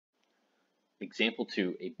Example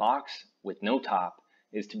 2, a box with no top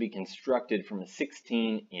is to be constructed from a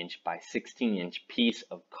 16-inch by 16-inch piece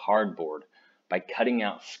of cardboard by cutting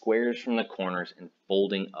out squares from the corners and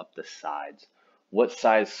folding up the sides. What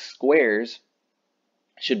size squares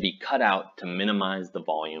should be cut out to minimize the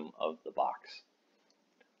volume of the box?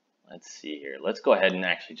 Let's see here. Let's go ahead and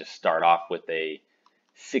actually just start off with a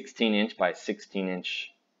 16-inch by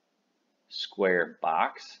 16-inch square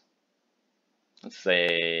box. Let's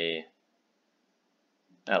say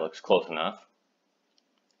that looks close enough.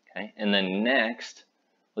 Okay, and then next,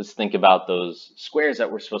 let's think about those squares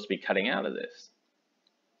that we're supposed to be cutting out of this.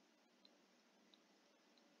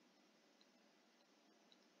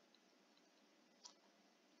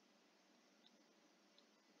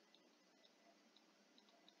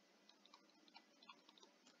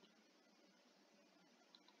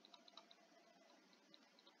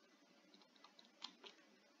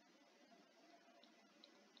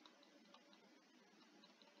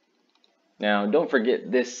 Now, don't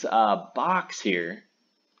forget this box here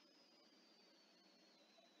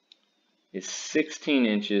is 16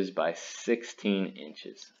 inches by 16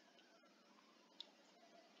 inches.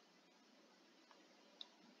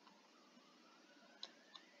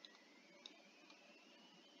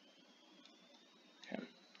 Okay.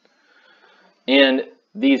 And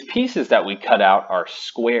these pieces that we cut out are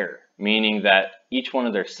square, meaning that each one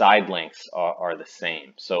of their side lengths are the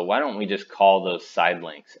same. So why don't we just call those side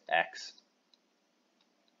lengths x?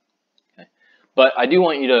 But I do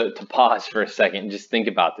want you to pause for a second and just think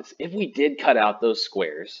about this. If we did cut out those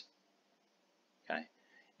squares, okay,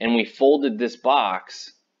 and we folded this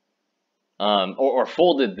box, or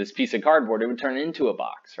folded this piece of cardboard, it would turn into a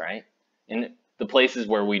box, right? And the places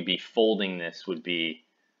where we'd be folding this would be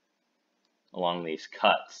along these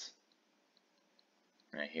cuts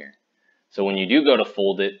right here. So when you do go to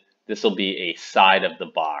fold it, this will be a side of the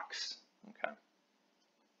box. Okay.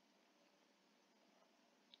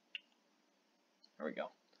 There we go.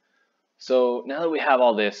 So now that we have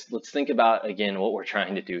all this, let's think about again what we're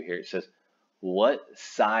trying to do here. It says, what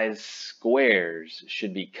size squares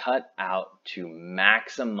should be cut out to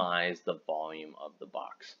maximize the volume of the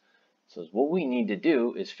box? So what we need to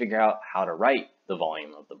do is figure out how to write the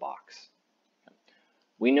volume of the box.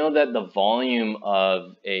 We know that the volume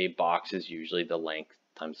of a box is usually the length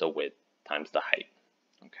times the width times the height.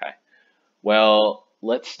 Okay. Well,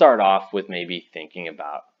 let's start off with maybe thinking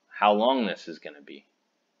about how long this is going to be.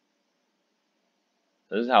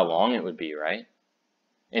 This is how long it would be, right?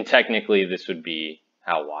 And technically this would be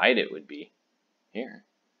how wide it would be here.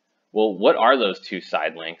 Well, what are those two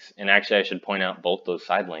side lengths? And actually I should point out both those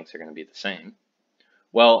side lengths are going to be the same.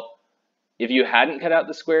 Well, if you hadn't cut out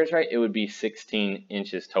the squares right, it would be 16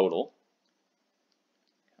 inches total.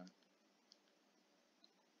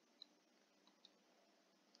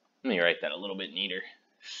 Let me write that a little bit neater.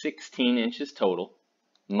 16 inches total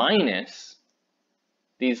minus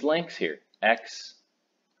these lengths here, x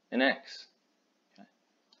and x. Okay.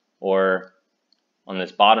 Or on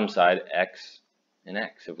this bottom side, x and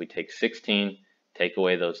x. If we take 16, take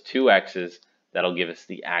away those two x's, that'll give us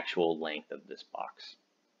the actual length of this box.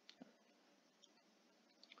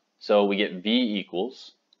 So we get v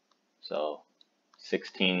equals, so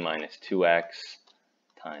 16 minus 2x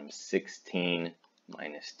times 16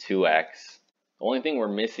 minus 2x. The only thing we're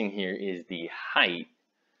missing here is the height.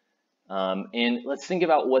 And let's think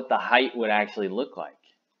about what the height would actually look like.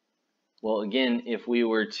 Well, again, if we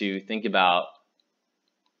were to think about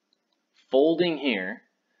folding here,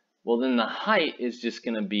 well, then the height is just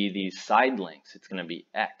going to be these side lengths. It's going to be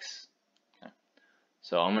x. Okay.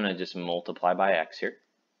 So I'm going to just multiply by x here.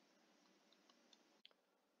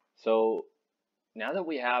 So now that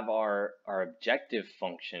we have our objective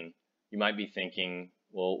function, you might be thinking,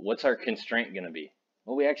 well, what's our constraint going to be?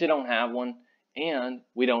 Well, we actually don't have one, and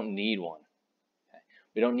we don't need one. Okay.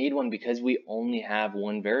 We don't need one because we only have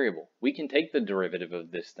one variable. We can take the derivative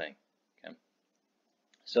of this thing. Okay.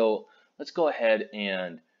 So let's go ahead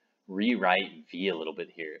and rewrite v a little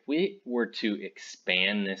bit here. If we were to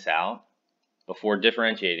expand this out, before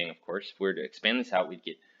differentiating, of course, if we were to expand this out, we'd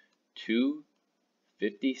get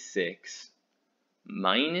 256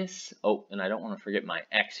 minus, oh, and I don't want to forget my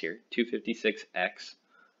x here, 256x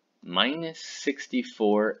minus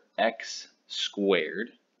 64x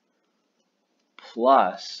squared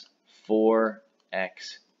plus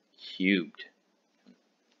 4x cubed.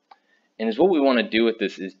 And is what we want to do with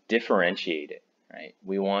this is differentiate it, right?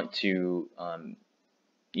 We want to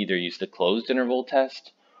either use the closed interval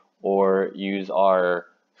test or use our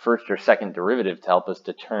first or second derivative to help us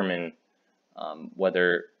determine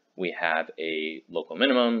whether we have a local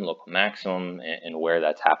minimum, local maximum, and where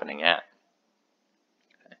that's happening at.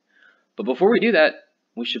 Okay. But before we do that,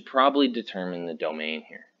 we should probably determine the domain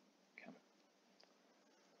here. Okay.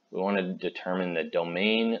 We want to determine the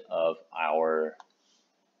domain of our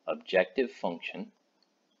objective function.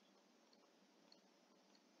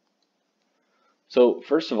 So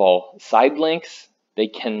first of all, side lengths, they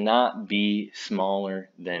cannot be smaller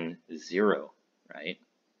than 0, right?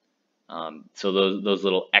 So those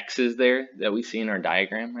little x's there that we see in our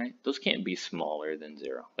diagram, right? Those can't be smaller than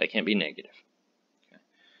 0. They can't be negative. Okay.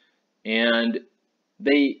 And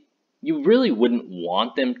you really wouldn't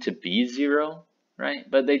want them to be 0, right?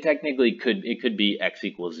 But they technically it could be x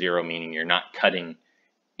equals 0, meaning you're not cutting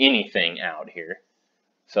anything out here.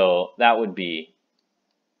 So that would be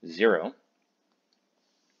 0.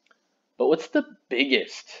 But what's the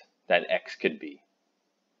biggest that x could be?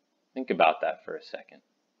 Think about that for a second.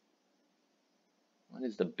 What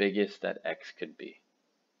is the biggest that x could be?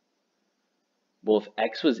 Well, if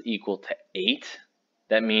x was equal to 8,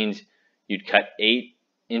 that means you'd cut 8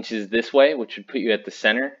 inches this way, which would put you at the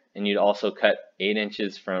center, and you'd also cut 8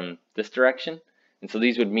 inches from this direction. And so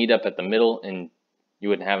these would meet up at the middle, and you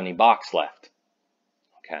wouldn't have any box left.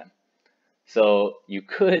 Okay. So you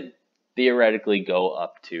could theoretically go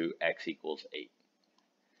up to x equals 8.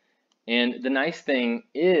 And the nice thing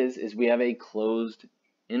is we have a closed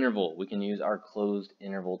interval. We can use our closed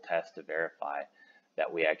interval test to verify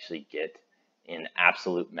that we actually get an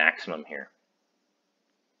absolute maximum here.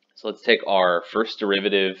 So let's take our first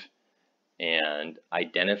derivative and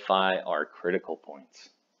identify our critical points.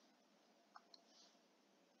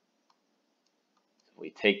 So if we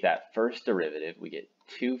take that first derivative, we get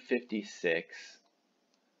 256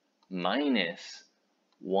 minus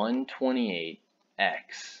 128x,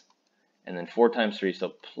 and then 4 times 3,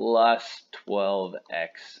 so plus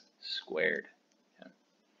 12x squared. Okay.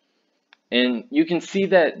 And you can see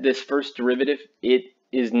that this first derivative, it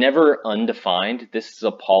is never undefined. This is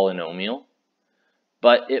a polynomial,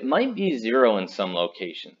 but it might be 0 in some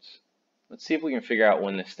locations. Let's see if we can figure out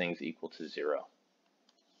when this thing's equal to 0.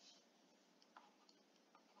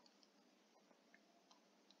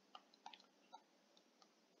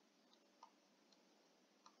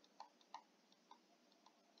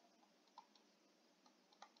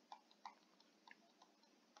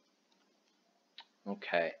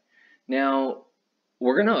 Okay, now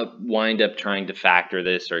we're going to wind up trying to factor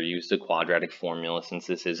this or use the quadratic formula since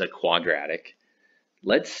this is a quadratic.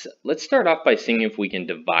 Let's start off by seeing if we can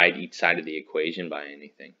divide each side of the equation by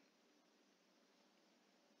anything.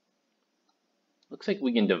 Looks like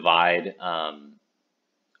we can divide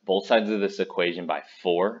both sides of this equation by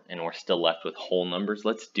 4, and we're still left with whole numbers.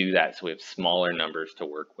 Let's do that so we have smaller numbers to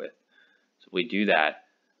work with. So if we do that,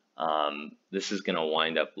 this is going to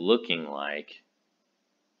wind up looking like,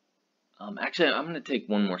 actually, I'm going to take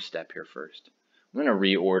one more step here first. I'm going to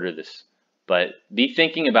reorder this, but be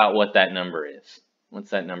thinking about what that number is.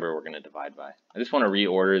 What's that number we're going to divide by? I just want to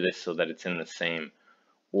reorder this so that it's in the same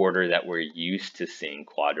order that we're used to seeing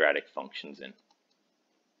quadratic functions in.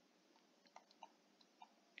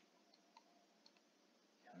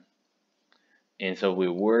 And so if we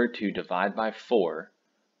were to divide by 4,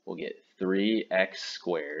 we'll get 3x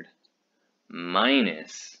squared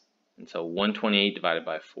minus, and so 128 divided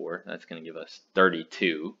by 4, that's going to give us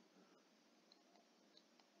 32.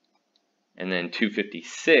 And then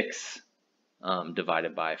 256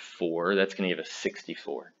 divided by 4, that's going to give us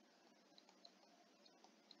 64.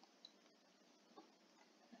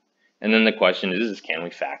 And then the question is can we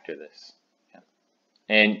factor this? Okay.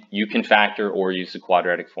 And you can factor or use the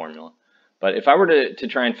quadratic formula. But if I were to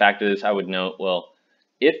try and factor this, I would note, well,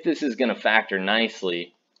 if this is going to factor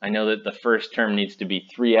nicely, I know that the first term needs to be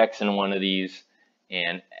 3x in one of these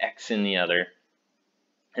and x in the other.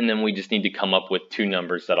 And then we just need to come up with two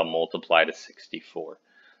numbers that'll multiply to 64.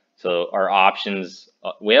 So our options,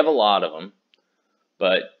 we have a lot of them,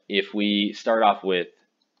 but if we start off with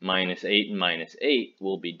minus 8 and minus 8,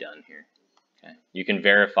 we'll be done here. Okay. You can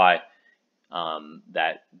verify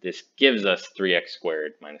that this gives us 3x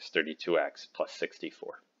squared minus 32x plus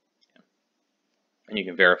 64. Okay. And you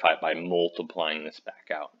can verify it by multiplying this back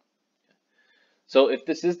out. Okay. So if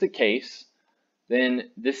this is the case, then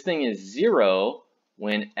this thing is 0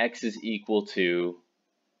 when x is equal to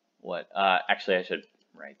what? Actually, I should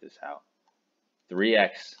write this out.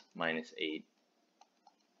 3x minus 8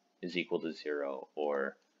 is equal to 0,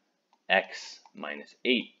 or x minus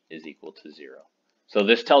 8 is equal to 0. So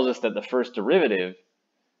this tells us that the first derivative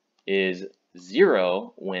is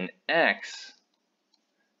 0 when x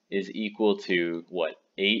is equal to what?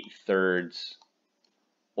 8/3,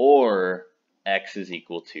 or x is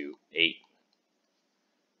equal to 8.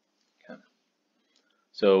 Okay.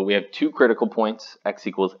 So we have two critical points, x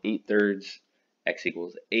equals 8/3, x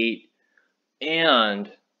equals 8.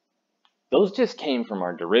 And those just came from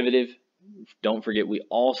our derivative. Don't forget, we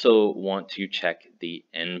also want to check the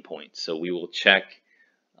endpoints. So we will check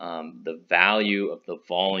the value of the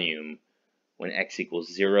volume when x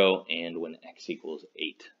equals 0 and when x equals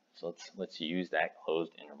 8. So let's use that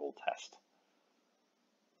closed interval test.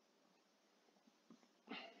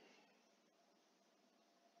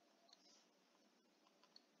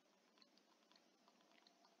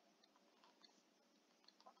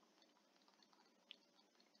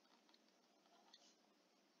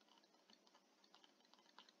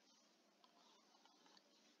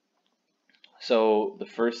 So the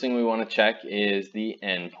first thing we want to check is the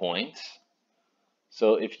endpoints.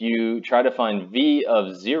 So if you try to find v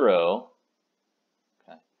of 0,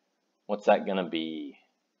 okay, what's that going to be?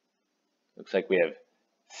 Looks like we have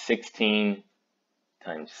 16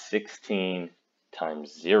 times 16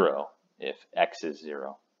 times 0 if x is 0.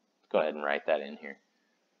 Let's go ahead and write that in here.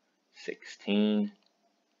 16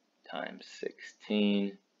 times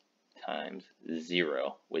 16 times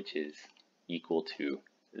 0, which is equal to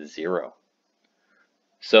 0.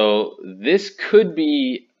 So this could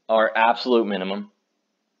be our absolute minimum,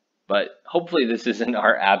 but hopefully this isn't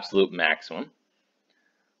our absolute maximum.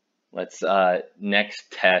 Let's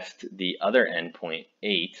next test the other endpoint,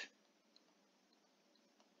 8.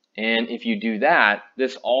 And if you do that,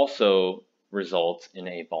 this also results in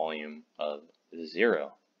a volume of 0.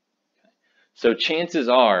 Okay. So chances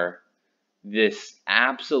are this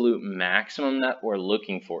absolute maximum that we're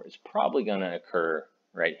looking for is probably going to occur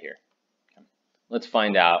right here. Okay. Let's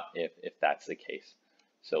find out if that's the case.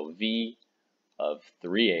 So v of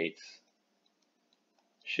 3/8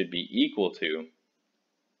 should be equal to,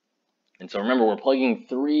 and so remember, we're plugging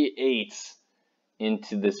 3/8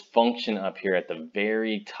 into this function up here at the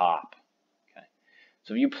very top. Okay.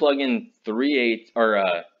 So if you plug in 3/8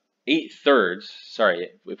 or 8/3,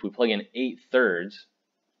 sorry, if we plug in 8/3,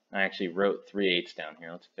 I actually wrote 3/8 down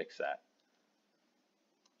here. Let's fix that.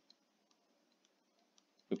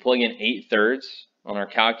 We plug in 8/3 on our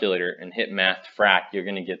calculator and hit math frac, you're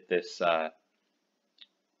going to get this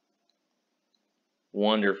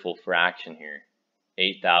wonderful fraction here,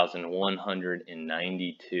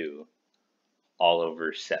 8,192 all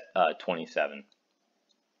over 27.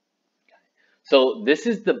 Okay. So this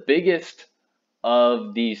is the biggest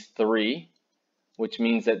of these three, which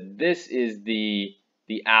means that this is the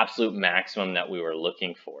absolute maximum that we were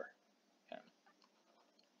looking for. Okay.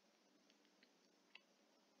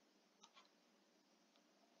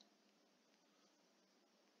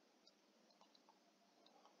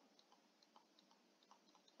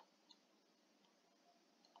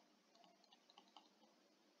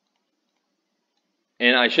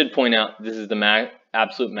 And I should point out, this is the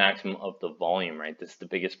absolute maximum of the volume, right? This is the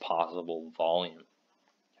biggest possible volume.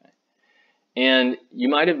 Okay. And you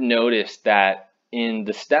might have noticed that in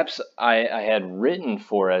the steps I had written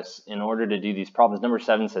for us in order to do these problems, number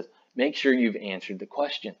 7 says, make sure you've answered the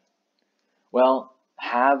question. Well,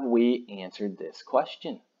 have we answered this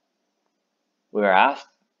question? We were asked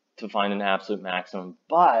to find an absolute maximum,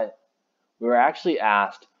 but we were actually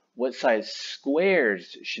asked what size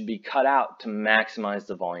squares should be cut out to maximize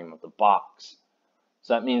the volume of the box.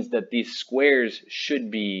 So that means that these squares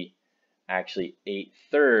should be actually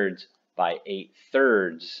 8/3 by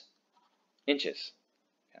 8/3 inches.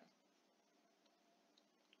 Okay.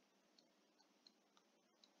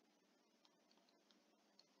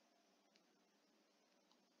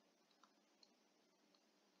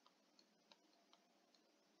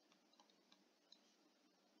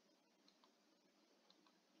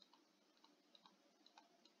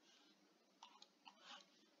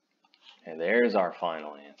 And there's our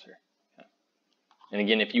final answer. Okay. And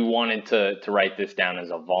again, if you wanted to write this down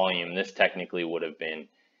as a volume, this technically would have been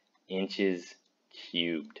inches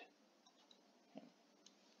cubed.